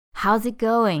How's it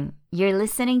going? You're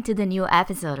listening to the new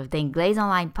episode of the Inglês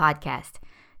Online podcast.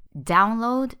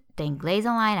 Download the Inglês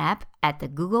Online app at the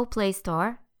Google Play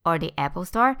Store or the Apple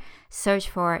Store. Search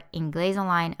for Inglês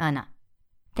Online Ana.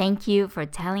 Thank you for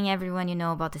telling everyone you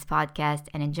know about this podcast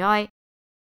and enjoy.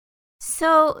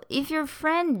 So, if your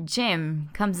friend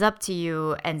Jim comes up to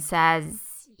you and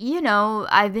says,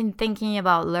 I've been thinking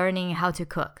about learning how to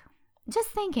cook. Just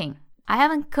thinking. I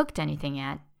haven't cooked anything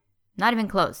yet. Not even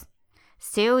close.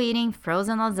 Still eating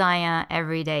frozen lasagna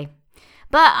every day.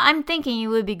 But I'm thinking it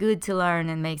would be good to learn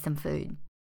and make some food.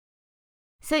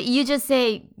 So you just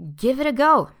say, give it a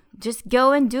go. Just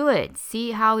go and do it.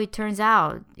 See how it turns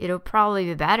out. It'll probably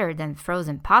be better than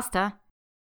frozen pasta.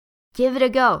 Give it a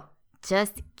go.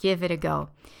 Just give it a go.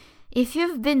 If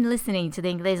you've been listening to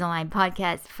the Inglês Online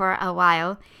podcast for a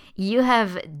while, you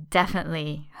have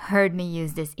definitely heard me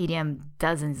use this idiom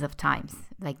dozens of times.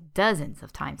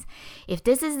 If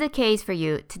this is the case for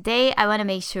you, today I want to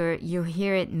make sure you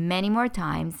hear it many more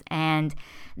times and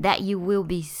that you will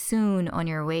be soon on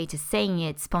your way to saying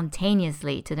it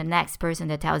spontaneously to the next person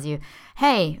that tells you,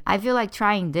 hey, I feel like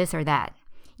trying this or that.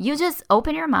 You just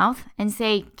open your mouth and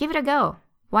say, give it a go.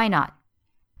 Why not?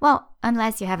 Well,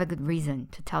 unless you have a good reason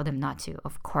to tell them not to,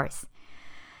 of course.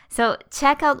 So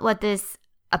check out what this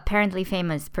apparently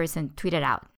famous person tweeted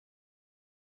out.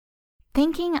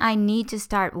 Thinking I need to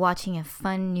start watching a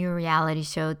fun new reality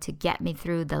show to get me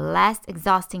through the last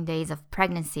exhausting days of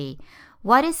pregnancy.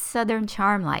 What is Southern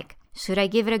Charm like? Should I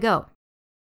give it a go?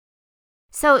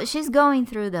 So she's going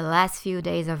through the last few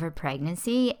days of her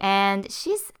pregnancy and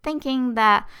she's thinking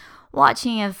that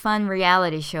watching a fun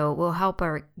reality show will help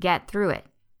her get through it.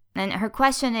 And her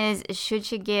question is, should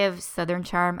she give Southern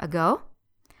Charm a go?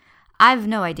 I've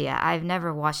no idea. I've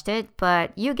never watched it,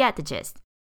 but you get the gist.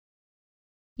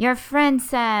 Your friend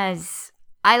says,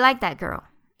 I like that girl.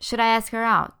 Should I ask her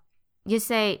out? You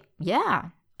say, yeah,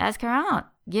 ask her out.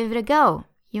 Give it a go.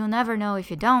 You'll never know if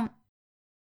you don't.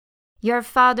 Your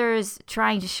father's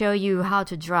trying to show you how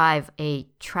to drive a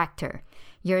tractor.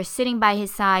 You're sitting by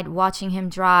his side watching him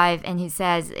drive and he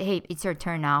says, hey, it's your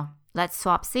turn now. Let's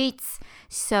swap seats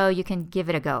so you can give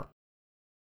it a go.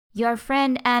 Your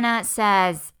friend Anna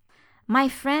says, my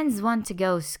friends want to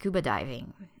go scuba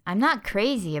diving. I'm not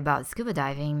crazy about scuba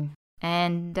diving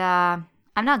and I'm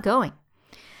not going.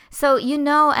 So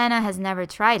Anna has never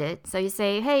tried it. So you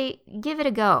say, hey, give it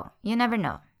a go. You never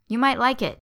know. You might like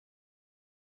it.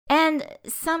 And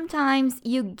sometimes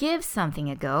you give something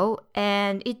a go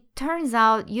and it turns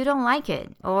out you don't like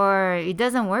it or it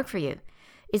doesn't work for you.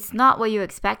 It's not what you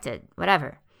expected,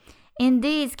 whatever. In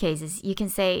these cases, you can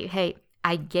say, hey,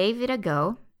 I gave it a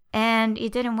go and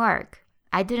it didn't work.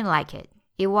 I didn't like it.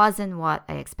 It wasn't what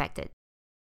I expected.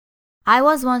 I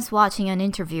was once watching an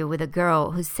interview with a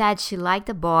girl who said she liked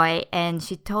a boy and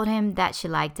she told him that she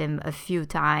liked him a few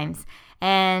times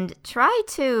and tried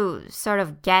to sort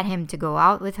of get him to go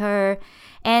out with her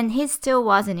and he still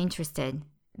wasn't interested.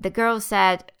 The girl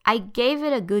said, I gave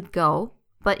it a good go,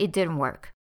 but it didn't work.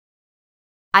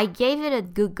 I gave it a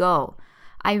good go.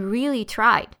 I really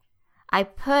tried. I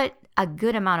put a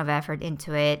good amount of effort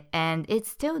into it and it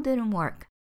still didn't work.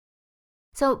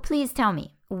 So please tell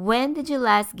me, when did you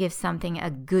last give something a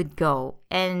good go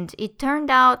and it turned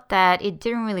out that it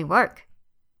didn't really work?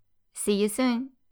 See you soon.